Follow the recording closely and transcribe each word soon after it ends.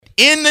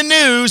in the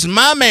news,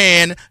 my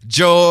man,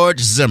 George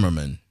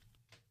Zimmerman.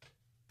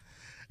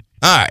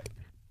 All right.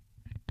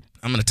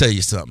 I'm going to tell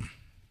you something.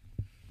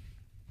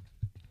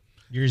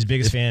 You're his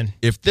biggest fan.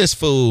 If this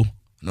fool,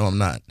 no, I'm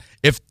not.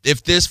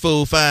 If this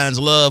fool finds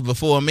love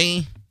before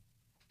me,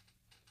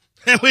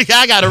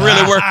 I got to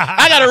really work.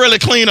 I got to really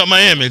clean up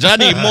my image. I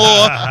need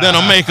more than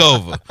a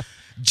makeover.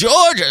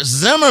 George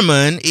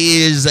Zimmerman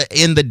is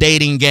in the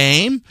dating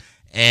game.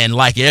 And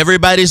like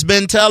everybody's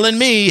been telling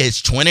me,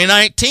 it's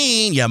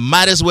 2019. You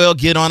might as well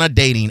get on a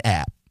dating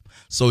app.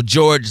 So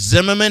George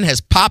Zimmerman has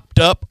popped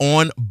up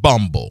on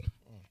Bumble.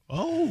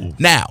 Oh.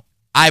 Now,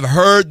 I've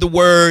heard the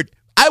word.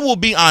 I will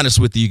be honest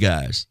with you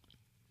guys.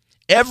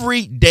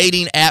 Every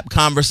dating app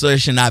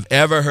conversation I've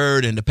ever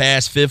heard in the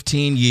past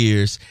 15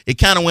 years, it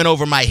kind of went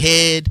over my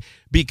head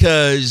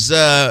because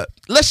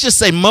let's just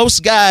say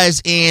most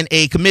guys in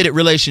a committed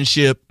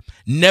relationship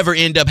never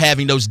end up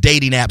having those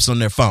dating apps on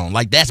their phone.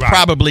 Like, that's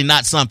probably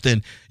not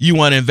something you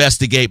want to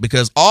investigate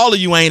because all of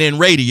you ain't in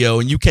radio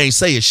and you can't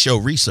say it's show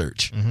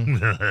research.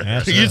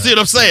 Mm-hmm. You see what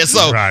I'm saying?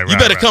 So you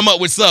better come up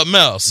with something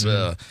else.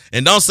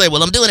 And don't say,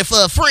 well, I'm doing it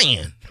for a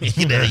friend.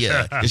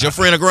 Yeah. Is your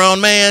friend a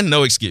grown man?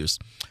 No excuse.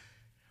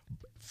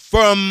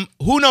 From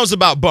who knows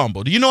about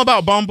Bumble? Do you know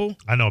about Bumble?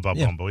 I know about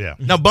Bumble, yeah.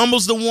 Now,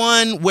 Bumble's the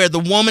one where the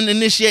woman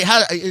initiate.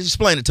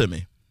 Explain it to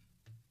me.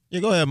 Yeah,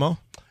 go ahead, Mo.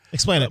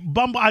 Explain it.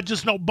 Bumble, I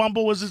just know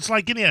Bumble is, it's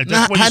like any other.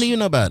 How do you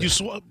know about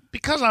it?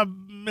 Because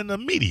I'm in the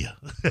media.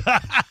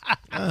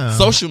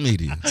 Social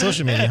media.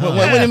 Social media.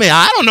 What do you mean?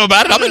 I don't know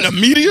about it. I'm in the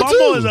media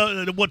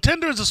Bumble too.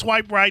 Tinder is a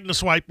swipe right and a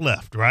swipe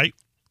left, right?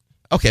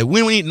 Okay,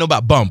 we need to know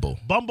about Bumble.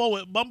 Bumble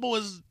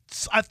is.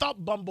 I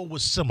thought Bumble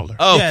was similar.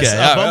 Okay,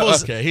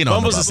 yes,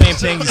 Bumble's the same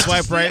thing. You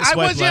swipe right,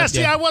 swipe left.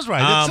 I was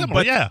right. It's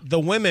similar, but the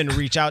women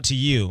reach out to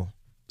you.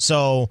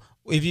 So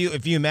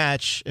if you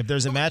match, if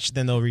there's a match,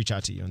 then they'll reach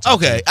out to you.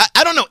 Okay,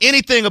 I don't know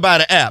anything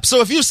about an app. So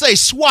if you say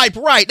swipe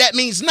right, that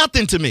means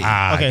nothing to me.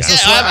 Okay,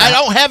 so I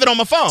don't have it on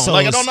my phone. So,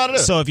 I don't know how to do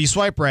it. So if you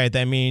swipe right,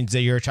 that means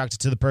that you're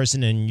attracted to the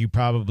person, and you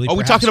probably. Are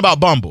we talking about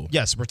Bumble?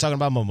 Yes, we're talking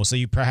about Bumble. So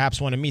you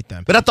perhaps want to meet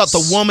them. But I thought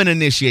the woman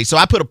initiates. So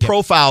I put a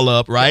profile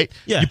up, right?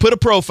 Yeah. You put a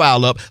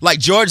profile up, like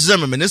George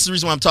Zimmerman. This is the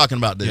reason why I'm talking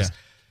about this. Yeah.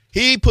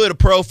 He put a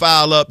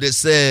profile up that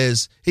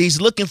says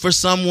he's looking for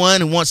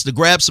someone who wants to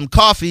grab some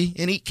coffee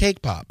and eat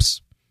cake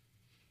pops.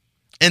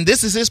 And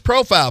this is his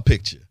profile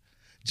picture.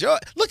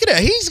 Look at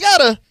that. He's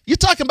got you're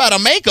talking about a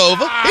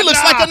makeover. He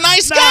looks like a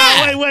nice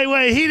guy.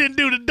 Wait. He didn't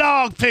do the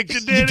dog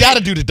picture, did he? You got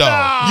to do the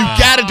dog. You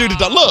got to do the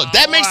dog. Look,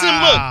 that makes him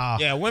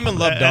look. Yeah, women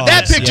love dogs.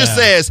 That picture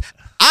says,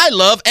 I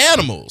love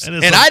animals.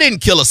 And I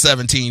didn't kill a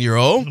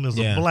 17-year-old. And there's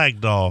a black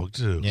dog,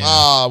 too. Yeah.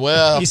 Oh,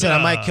 well. He said,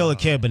 I might kill a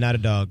kid, but not a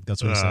dog.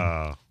 That's what he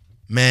said.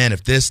 Man,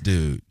 if this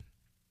dude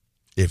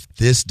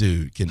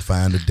can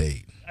find a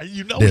date.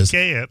 You know he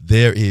can.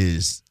 There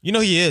is. You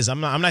know he is.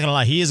 I'm not gonna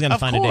lie. He is gonna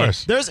find a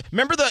date.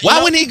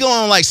 Why wouldn't he go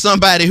on like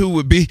somebody who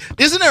would be?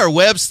 Isn't there a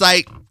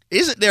website?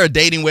 Isn't there a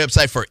dating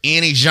website for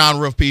any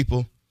genre of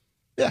people?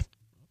 Yeah,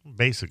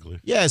 basically.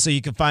 Yeah, so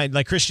you can find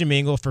like Christian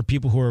Mingle for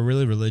people who are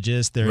really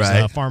religious.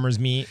 There's Farmer's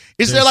Meat.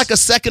 Is there like a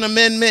Second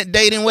Amendment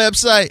dating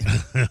website?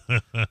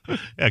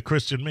 Yeah,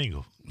 Christian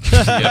Mingle.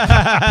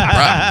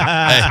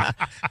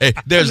 Hey,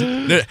 there's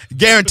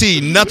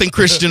guaranteed nothing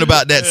Christian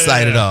about that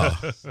site at all.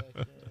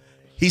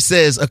 He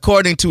says,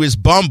 according to his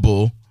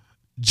Bumble,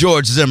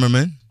 George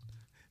Zimmerman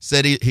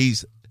said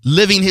he's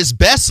living his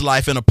best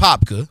life in a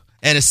popka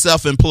and is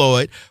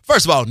self-employed.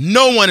 First of all,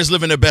 no one is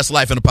living their best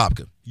life in a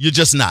popka. You're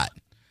just not.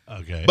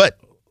 Okay. But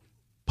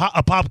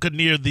a popka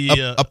near the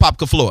a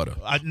popka, Florida.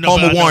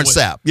 Home of Warren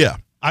Sapp. Yeah.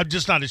 I'm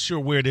just not sure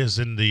where it is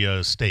in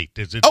the state.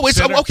 Is it?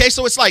 It's okay.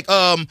 So it's like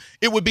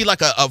it would be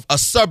like a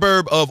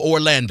suburb of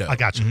Orlando. I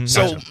got you. Mm-hmm.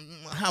 So.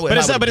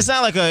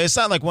 It's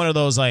not like one of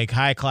those like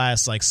high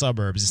class like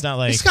suburbs. It's not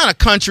like it's kind of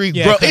country.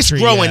 Yeah, it's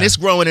growing. Yeah. It's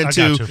growing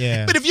into.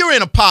 Yeah. But if you're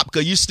in a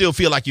popka, you still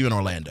feel like you're in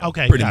Orlando.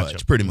 Okay,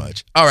 pretty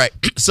much. All right.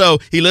 So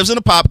he lives in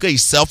a popka.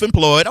 He's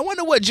self-employed. I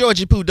wonder what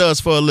Georgie Pooh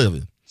does for a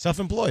living.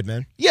 Self-employed,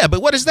 man. Yeah,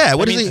 but what is that?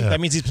 That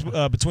means he's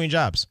between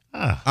jobs.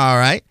 All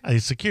right.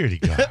 He's a security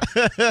guard.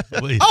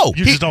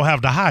 You just don't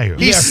have to hire him.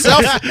 He just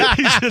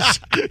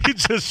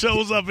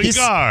shows up in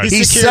guards.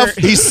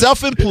 He's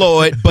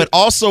self-employed, but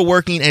also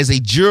working as a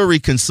jury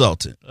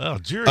consultant. Oh,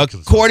 jury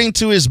consultant. According According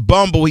to his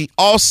Bumble, he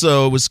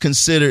also was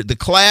considered the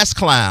class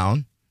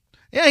clown.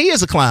 Yeah, he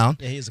is a clown.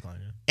 Yeah, he is a clown.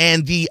 Yeah.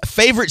 And the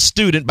favorite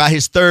student by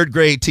his third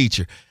grade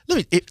teacher.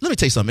 Let me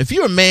tell you something. If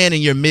you're a man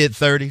in your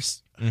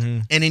mid-30s,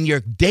 and in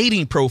your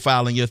dating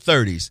profile in your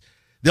 30s,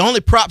 the only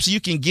props you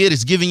can get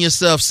is giving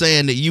yourself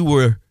saying that you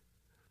were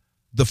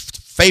the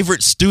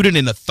favorite student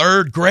in the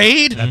third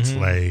grade. That's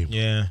lame.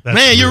 Yeah.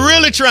 Man, you're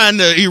really trying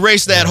to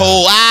erase that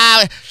whole,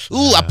 I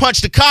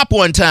punched a cop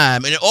one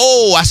time, and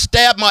I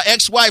stabbed my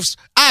ex-wife's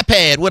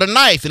iPad with a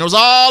knife, and it was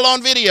all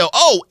on video.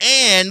 Oh,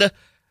 and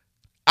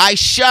I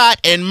shot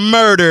and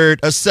murdered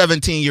a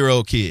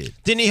 17-year-old kid.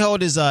 Didn't he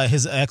hold his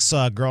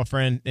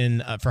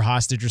ex-girlfriend for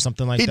hostage or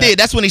something like that? He did.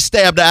 That's when he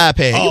stabbed the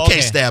iPad. You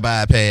can't stab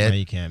an iPad. No,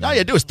 you can't. Man. All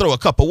you do is throw a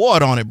cup of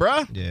water on it,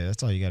 bro. Yeah,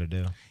 that's all you got to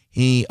do.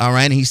 He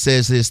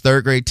says his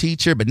third grade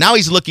teacher, but now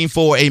he's looking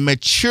for a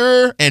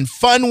mature and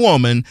fun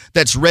woman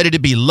that's ready to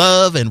be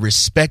loved and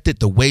respected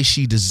the way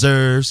she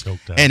deserves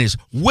and is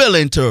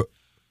willing to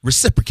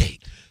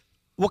reciprocate.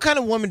 What kind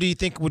of woman do you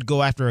think would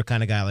go after a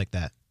kind of guy like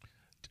that?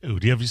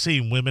 Dude, have you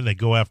seen women that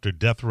go after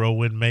death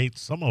row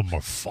inmates? Some of them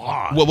are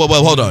far. Well,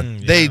 hold on.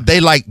 They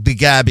like the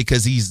guy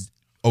because he's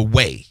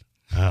away.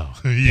 Oh,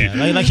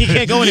 like he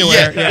can't go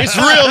anywhere. Yeah. It's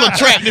real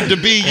attractive to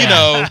be, you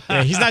know.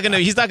 Yeah, he's not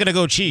gonna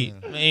go cheat.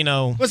 You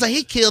know, it's like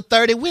he killed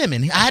 30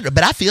 women,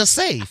 but I feel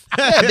safe.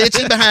 Yeah, bitch,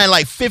 he behind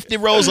like 50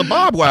 rows of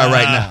barbed wire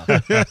right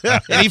now,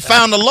 and he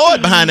found the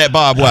Lord behind that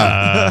barbed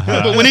wire.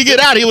 But when he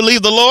get out, he would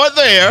leave the Lord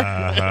there.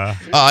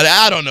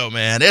 I don't know,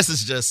 man. This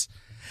is just.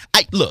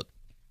 Look.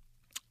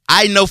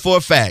 I know for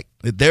a fact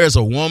that there is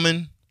a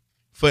woman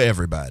for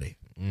everybody.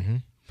 Mm-hmm.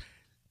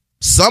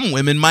 Some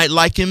women might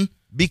like him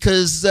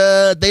because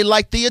they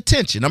like the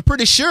attention. I'm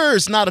pretty sure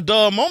it's not a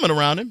dull moment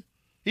around him.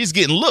 He's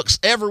getting looks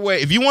everywhere.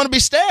 If you want to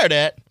be stared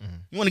at,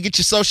 you want to get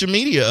your social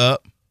media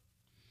up.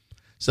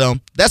 So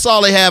that's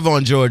all they have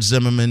on George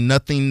Zimmerman.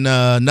 Nothing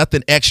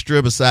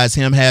extra besides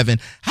him having.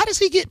 How does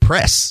he get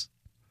press?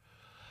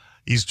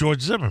 He's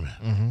George Zimmerman.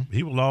 Mm-hmm.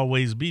 He will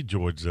always be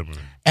George Zimmerman.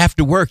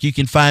 After work, you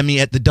can find me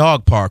at the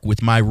dog park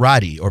with my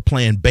Roddy or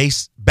playing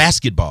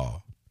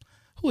basketball.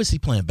 Who is he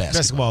playing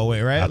basketball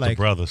with, right? Not the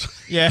brothers.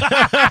 Yeah.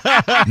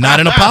 Not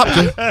in a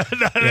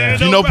Popka. Yeah.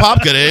 You know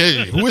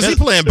Popka. Who is he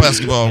playing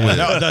basketball with?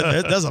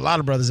 There's a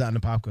lot of brothers out in the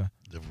Popka.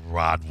 The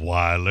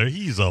Rottweiler.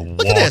 He's a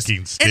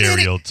walking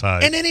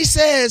stereotype. And then he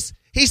says,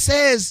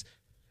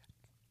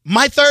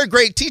 my third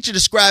grade teacher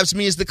describes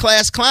me as the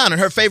class clown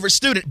and her favorite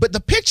student, but the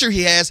picture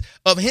he has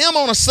of him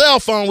on a cell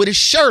phone with his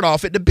shirt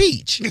off at the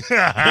beach.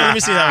 Let me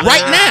see that.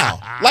 Right now.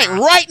 Like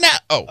right now.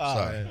 Oh,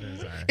 sorry.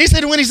 He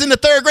said when he's in the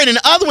third grade, and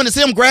the other one is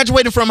him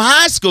graduating from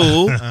high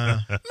school.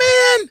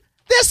 Man,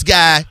 this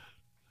guy.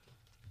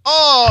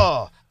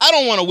 Oh, I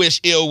don't want to wish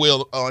ill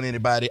will on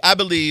anybody. I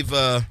believe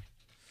he'll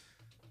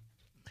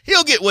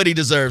get what he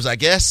deserves, I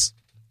guess.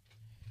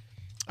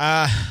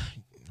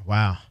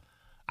 Wow.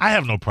 I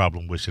have no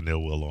problem wishing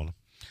ill will on him.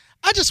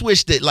 I just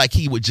wish that like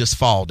he would just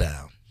fall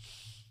down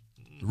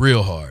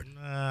real hard.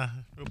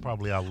 He'll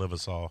probably outlive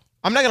us all.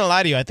 I'm not gonna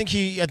lie to you. I think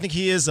he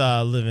is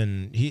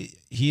living.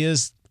 He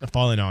is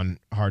falling on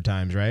hard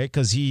times, right?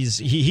 Because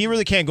he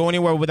really can't go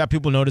anywhere without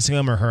people noticing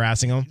him or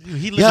harassing him.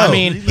 He's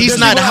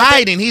not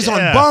hiding. He's on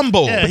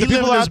Bumble. Yeah, he's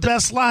living his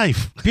best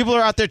life. People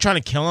are out there trying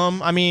to kill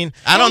him. I mean,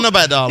 I don't know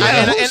about all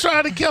that. Who's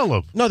trying to kill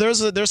him? No,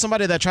 there's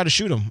somebody that tried to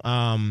shoot him.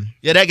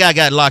 Yeah, that guy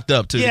got locked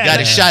up too. The guy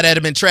that shot at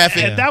him in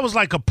traffic. And that was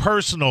like a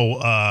personal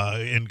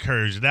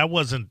incursion. That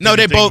wasn't. No,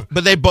 they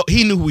both.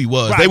 He knew who he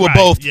was. Right, they were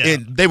both. Yeah.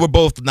 They were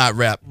both not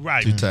wrapped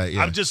right. too tight.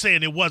 Yeah. I'm just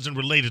saying it wasn't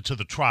related to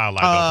the trial.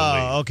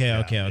 I don't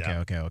believe.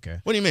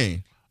 Okay. What do you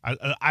mean?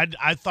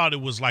 I thought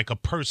it was like a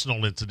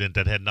personal incident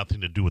that had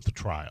nothing to do with the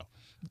trial.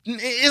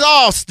 It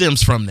all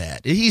stems from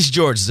that. He's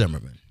George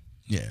Zimmerman.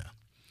 Yeah.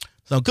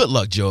 So good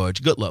luck,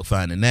 George. Good luck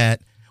finding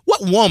that.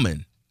 What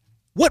woman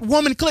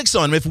clicks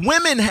on him? If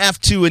women have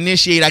to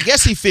initiate, I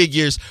guess he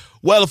figures,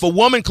 well, if a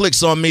woman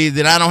clicks on me,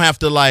 then I don't have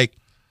to like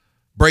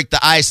break the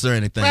ice or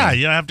anything. Yeah,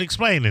 you don't have to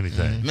explain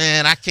anything.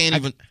 Man, I can't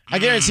even. I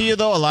guarantee you,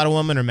 though, a lot of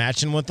women are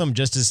matching with them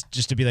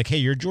just to be like, hey,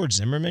 you're George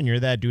Zimmerman. You're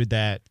that dude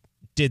that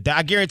did that.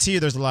 I guarantee you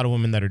there's a lot of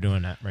women that are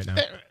doing that right now.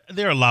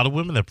 There are a lot of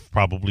women that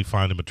probably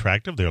find him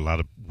attractive. There are a lot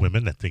of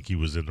women that think he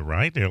was in the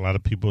right. There are a lot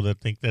of people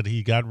that think that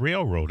he got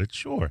railroaded.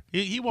 Sure.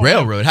 He won't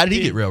railroad? How did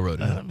he get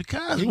railroaded?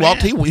 Because he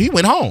walked. He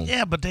went home.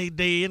 Yeah, but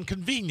they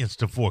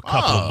inconvenienced him for a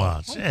couple of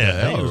months. Okay.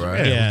 Yeah, All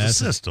right. It was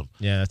the system.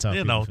 Yeah, that's how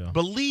people feel.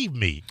 Believe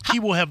me,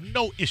 he will have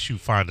no issue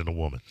finding a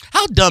woman.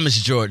 How dumb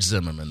is George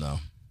Zimmerman, though?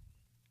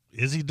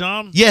 Is he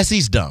dumb? Yes,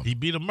 he's dumb. He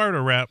beat a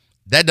murder rap.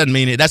 That doesn't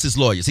mean it. That's his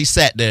lawyers. He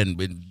sat there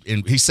and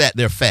he sat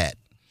there fat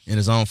in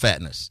his own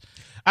fatness.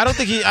 I don't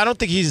think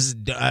he's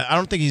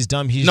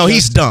dumb.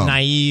 He's dumb,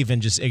 naive,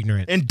 and just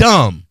ignorant and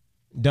dumb.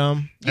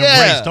 Dumb. And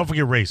race. Don't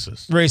forget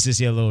racist. Racist,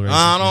 yeah, a little racist.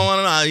 I don't want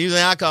to know.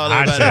 Usually I call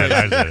everybody.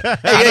 I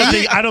said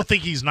it. I don't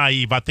think he's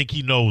naive. I think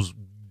he knows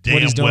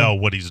damn well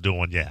what he's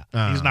doing. Yeah,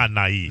 he's not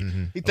naive.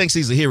 Mm-hmm. He thinks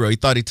he's a hero. He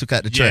thought he took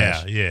out the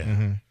trash. Yeah.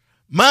 Mm-hmm.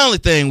 My only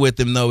thing with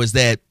him though is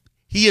that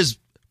he is.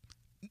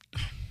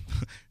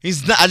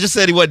 He's not. I just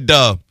said he wasn't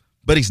dumb,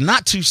 but he's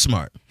not too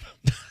smart.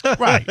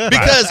 Right.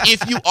 Because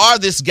if you are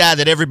this guy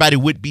that everybody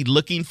would be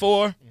looking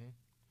for,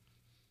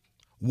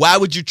 why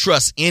would you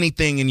trust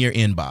anything in your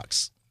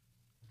inbox?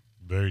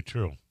 Very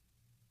true.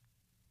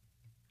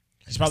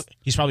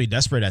 He's probably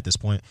desperate at this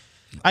point.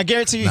 I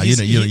guarantee you.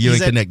 You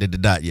ain't connected the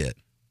dot yet.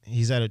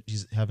 He's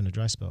having a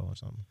dry spell or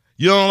something.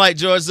 You don't like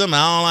George Zimmerman.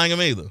 I don't like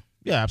him either.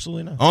 Yeah,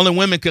 absolutely not. Only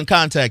women can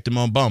contact him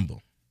on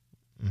Bumble.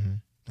 Mm-hmm.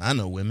 I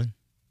know women.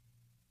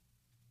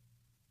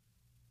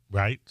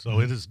 Right. So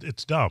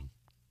it's dumb.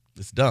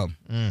 It's dumb.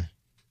 Mm.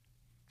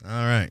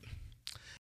 All right.